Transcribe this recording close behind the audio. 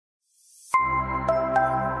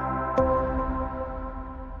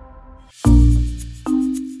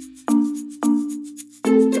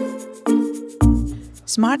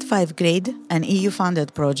Smart5Grid, an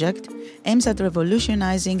EU-funded project, aims at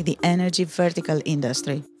revolutionizing the energy vertical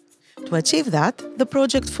industry. To achieve that, the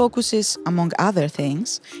project focuses, among other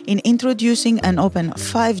things, in introducing an open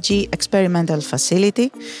 5G experimental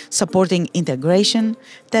facility, supporting integration,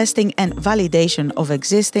 testing and validation of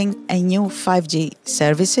existing and new 5G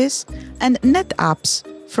services, and net apps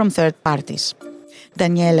from third parties.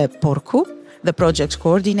 Daniele Porcu, the project's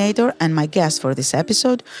coordinator and my guest for this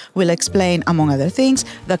episode, will explain, among other things,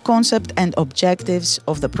 the concept and objectives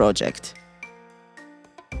of the project.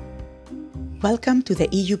 Welcome to the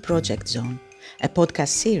EU Project Zone, a podcast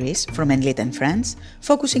series from Enlit and Friends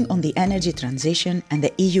focusing on the energy transition and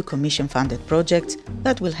the EU Commission-funded projects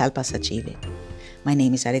that will help us achieve it. My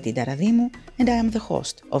name is Areti Daradimou and I am the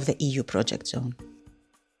host of the EU Project Zone.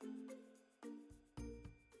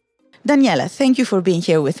 Daniele, thank you for being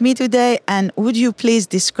here with me today, and would you please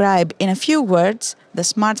describe in a few words the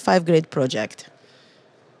Smart5Grid project?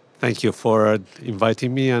 Thank you for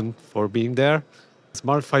inviting me and for being there.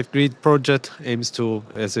 Smart5Grid project aims to,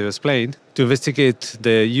 as you explained, to investigate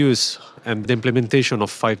the use and the implementation of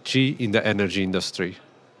 5G in the energy industry.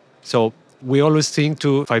 So we always think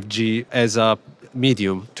to 5G as a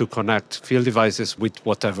medium to connect field devices with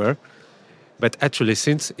whatever, but actually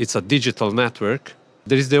since it's a digital network,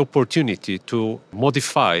 there is the opportunity to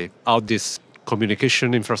modify how this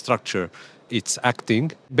communication infrastructure is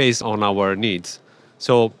acting based on our needs.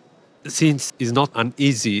 So since it's not an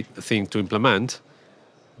easy thing to implement,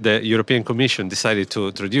 the European Commission decided to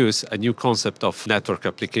introduce a new concept of network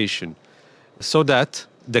application so that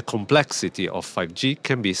the complexity of 5G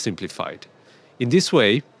can be simplified. In this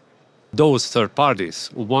way, those third parties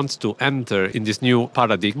who want to enter in this new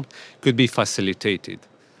paradigm could be facilitated.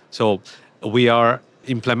 So we are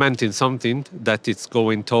implementing something that is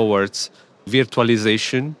going towards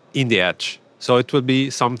virtualization in the edge. So it will be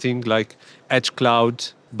something like edge cloud,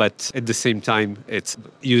 but at the same time, it's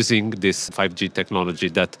using this 5G technology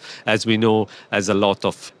that, as we know, has a lot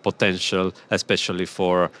of potential, especially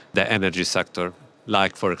for the energy sector,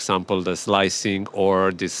 like, for example, the slicing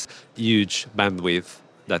or this huge bandwidth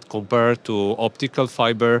that compared to optical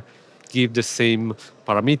fiber give the same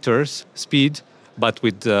parameters, speed, but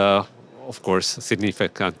with of course,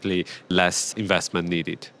 significantly less investment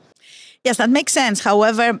needed. Yes, that makes sense.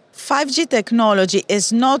 However, 5G technology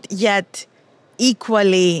is not yet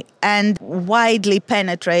equally and widely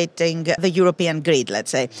penetrating the European grid,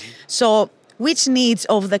 let's say. So which needs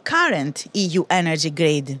of the current EU energy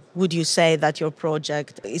grid would you say that your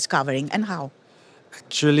project is covering, and how?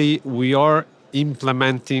 Actually, we are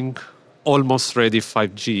implementing almost ready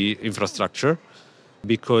 5G infrastructure,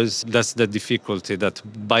 because that's the difficulty, that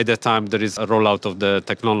by the time there is a rollout of the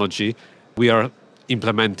technology, we are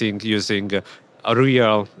implementing using a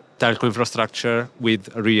real telco infrastructure with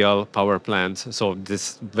real power plants. So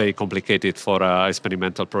this is very complicated for an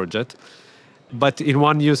experimental project. But in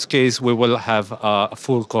one use case, we will have a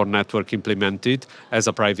full core network implemented as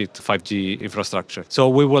a private 5G infrastructure. So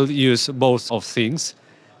we will use both of things,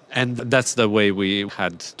 and that's the way we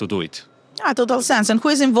had to do it. Total sense. And who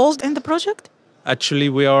is involved in the project? Actually,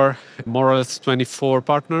 we are more or less 24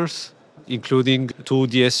 partners, including 2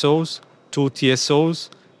 DSOs, 2 TSOs,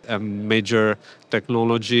 major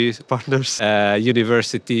technology partners,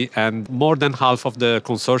 university, and more than half of the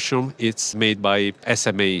consortium is made by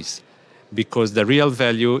SMEs, because the real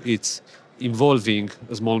value is involving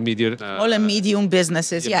small and medium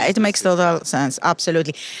businesses. Yeah, it makes total sense.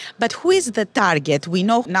 Absolutely. But who is the target? We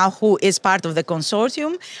know now who is part of the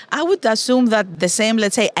consortium. I would assume that the same,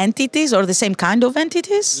 let's say, entities or the same kind of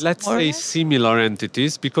entities? Let's say similar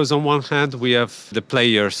entities, because on one hand, we have the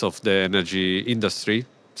players of the energy industry.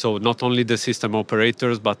 So not only the system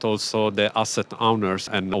operators, but also the asset owners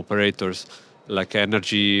and operators, like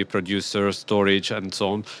energy producers, storage, and so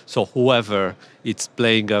on. So whoever is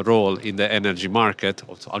playing a role in the energy market,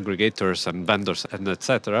 also aggregators and vendors, and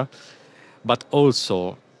etc. But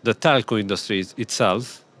also the telco industry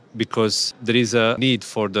itself, because there is a need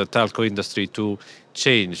for the telco industry to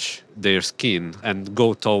change their skin and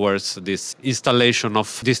go towards this installation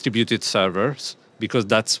of distributed servers, because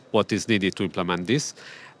that's what is needed to implement this.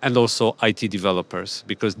 And also IT developers,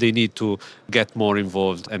 because they need to get more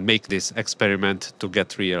involved and make this experiment to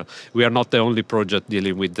get real. We are not the only project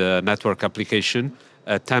dealing with the network application.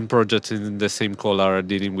 10 projects in the same call are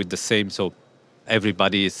dealing with the same, so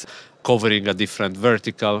everybody is covering a different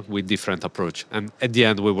vertical with different approach. And at the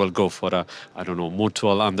end, we will go for a,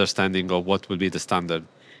 mutual understanding of what will be the standard.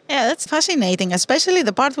 Yeah, that's fascinating, especially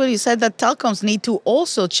the part where you said that telecoms need to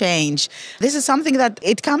also change. This is something that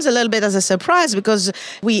it comes a little bit as a surprise because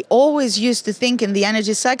we always used to think in the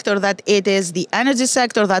energy sector that it is the energy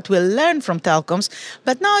sector that will learn from telecoms,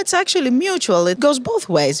 but now it's actually mutual. It goes both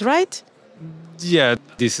ways, right? Yeah,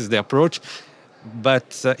 this is the approach.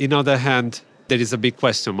 But in other hand, there is a big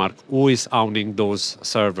question mark. Who is owning those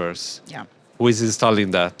servers? Yeah. Who is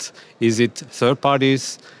installing that? Is it third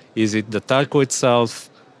parties? Is it the telco itself?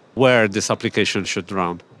 Where this application should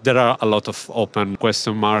run? There are a lot of open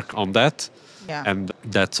question mark on that. Yeah. And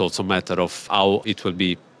that's also a matter of how it will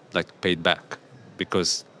be like paid back.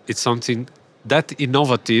 Because it's something that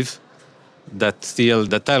innovative that still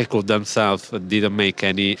the telco themselves didn't make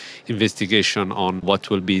any investigation on what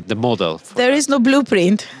will be the model. There is no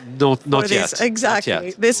blueprint. Not This. yet. Exactly. Not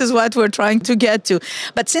yet. This is what we're trying to get to.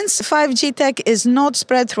 But since 5G tech is not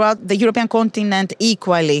spread throughout the European continent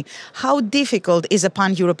equally, how difficult is a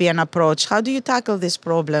pan-European approach? How do you tackle this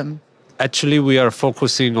problem? Actually, we are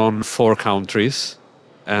focusing on 4 countries.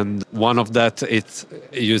 And one of that is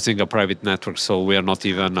using a private network. So we are not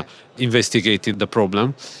even investigating the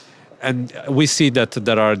problem. And we see that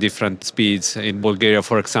there are different speeds. In Bulgaria,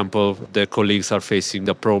 for example, the colleagues are facing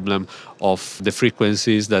the problem of the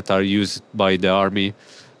frequencies that are used by the army.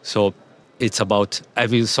 So it's about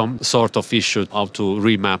having some sort of issue how to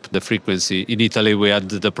remap the frequency. In Italy, we had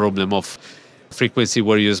the problem of frequency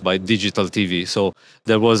were used by digital TV. So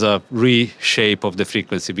there was a reshape of the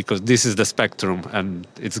frequency because this is the spectrum and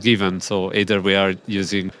it's given. So either we are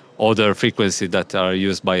using other frequency that are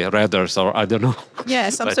used by radars or I don't know.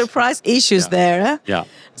 Yeah, some But, surprise issues there. Huh? yeah.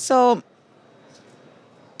 So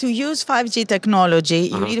to use 5G technology,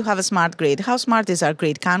 you need to have a smart grid. How smart is our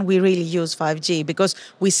grid? Can we really use 5G? Because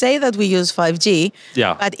we say that we use 5G,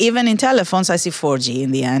 Yeah. but even in telephones, I see 4G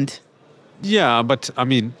in the end. Yeah, but I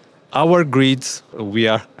mean, our grids, we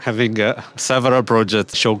are having several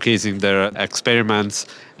projects showcasing their experiments,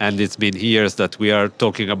 and it's been years that we are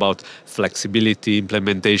talking about flexibility,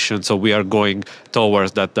 implementation. So we are going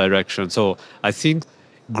towards that direction. So I think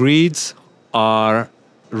grids are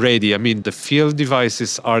ready. I mean, the field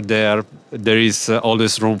devices are there. There is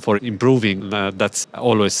always room for improving. That's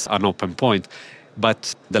always an open point.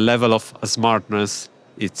 But the level of smartness,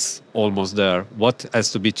 it's almost there. What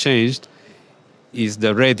has to be changed is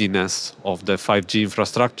the readiness of the 5G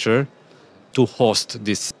infrastructure to host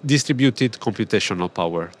this distributed computational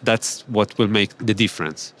power. That's what will make the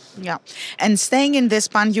difference. Yeah. And staying in this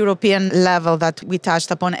pan-European level that we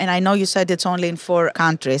touched upon, and I know you said it's only in 4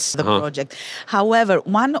 countries, the project. However,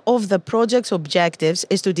 one of the project's objectives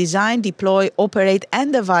is to design, deploy, operate,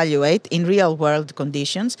 and evaluate in real-world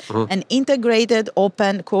conditions an integrated,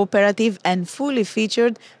 open, cooperative, and fully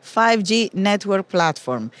featured 5G network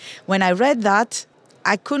platform. When I read that,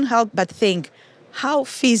 I couldn't help but think, how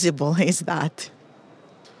feasible is that?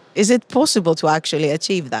 Is it possible to actually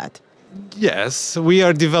achieve that? Yes, we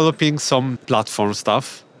are developing some platform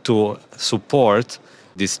stuff to support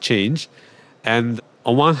this change. And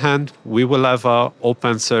on one hand, we will have an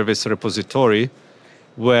open service repository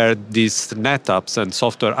where these NetApps and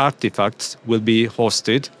software artifacts will be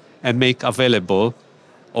hosted and make available.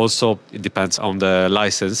 Also, it depends on the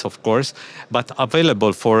license, of course, but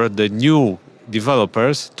available for the new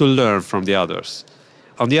developers to learn from the others.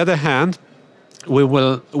 On the other hand,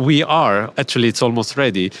 we are actually, it's almost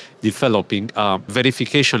ready, developing a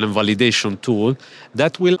verification and validation tool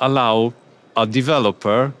that will allow a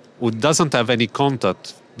developer who doesn't have any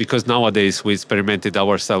contact, because nowadays we experimented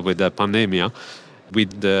ourselves with the pandemic,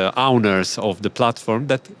 with the owners of the platform,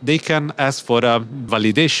 that they can ask for a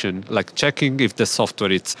validation, like checking if the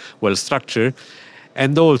software is well structured,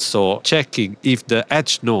 and also checking if the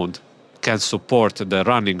edge node can support the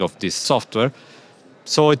running of this software.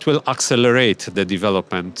 So it will accelerate the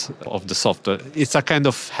development of the software. It's a kind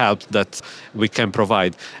of help that we can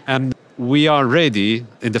provide. And we are ready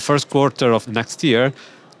in the first quarter of next year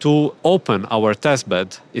to open our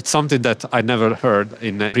testbed. It's something that I never heard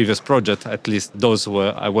in a previous project, at least those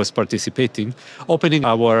where I was participating, opening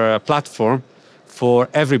our platform for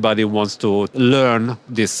everybody who wants to learn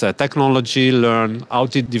this technology, learn how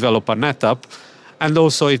to develop a NetApp, and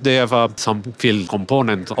also if they have some field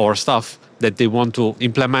component or stuff that they want to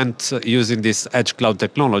implement using this edge cloud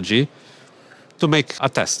technology to make a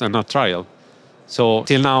test and a trial. So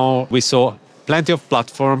till now, we saw plenty of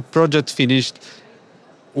platform, project finished.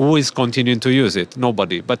 Who is continuing to use it?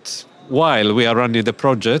 Nobody. But while we are running the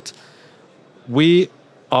project, we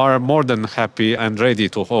are more than happy and ready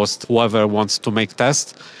to host whoever wants to make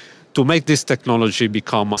tests to make this technology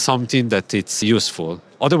become something that it's useful.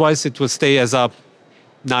 Otherwise, it will stay as a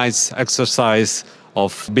nice exercise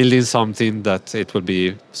of building something that it will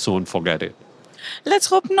be soon forgotten. Let's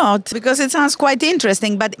hope not, because it sounds quite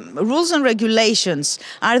interesting. But rules and regulations,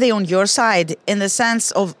 are they on your side in the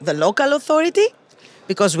sense of the local authority?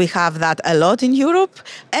 Because we have that a lot in Europe,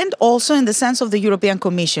 and also in the sense of the European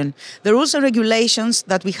Commission. The rules and regulations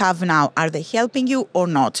that we have now, are they helping you or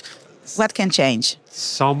not? What can change?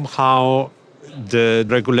 Somehow the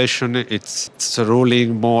regulation it's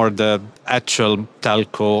ruling more the actual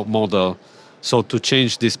telco model. So to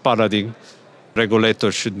change this paradigm,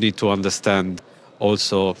 regulators should need to understand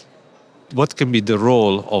also what can be the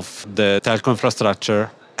role of the telco infrastructure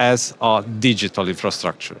as a digital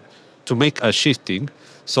infrastructure to make a shifting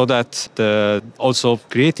so that also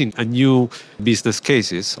creating a new business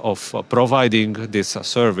cases of providing this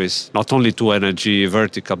service not only to energy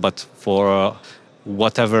vertical but for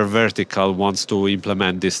whatever vertical wants to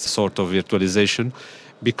implement this sort of virtualization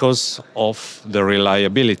because of the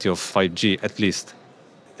reliability of 5G at least.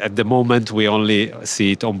 At the moment, we only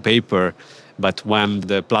see it on paper, but when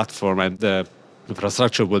the platform and the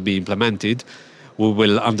infrastructure will be implemented, we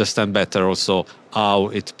will understand better also how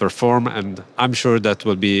it performs. And I'm sure that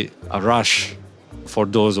will be a rush for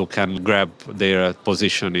those who can grab their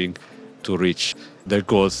positioning to reach their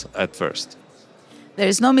goals at first. There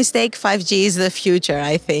is no mistake, 5G is the future,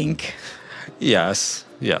 I think. Yes,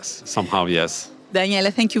 somehow yes.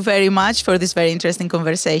 Daniele, thank you very much for this very interesting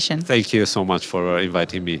conversation. Thank you so much for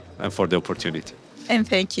inviting me and for the opportunity. And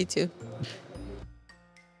thank you too.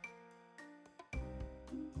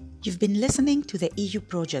 You've been listening to the EU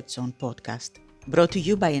Project Zone podcast, brought to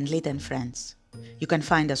you by Enlit and Friends. You can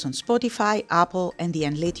find us on Spotify, Apple, and the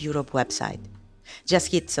Enlit Europe website.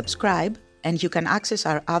 Just hit subscribe, and you can access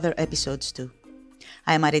our other episodes too.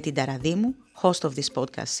 I am Areti Daradimu, host of this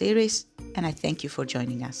podcast series, and I thank you for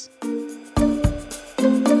joining us.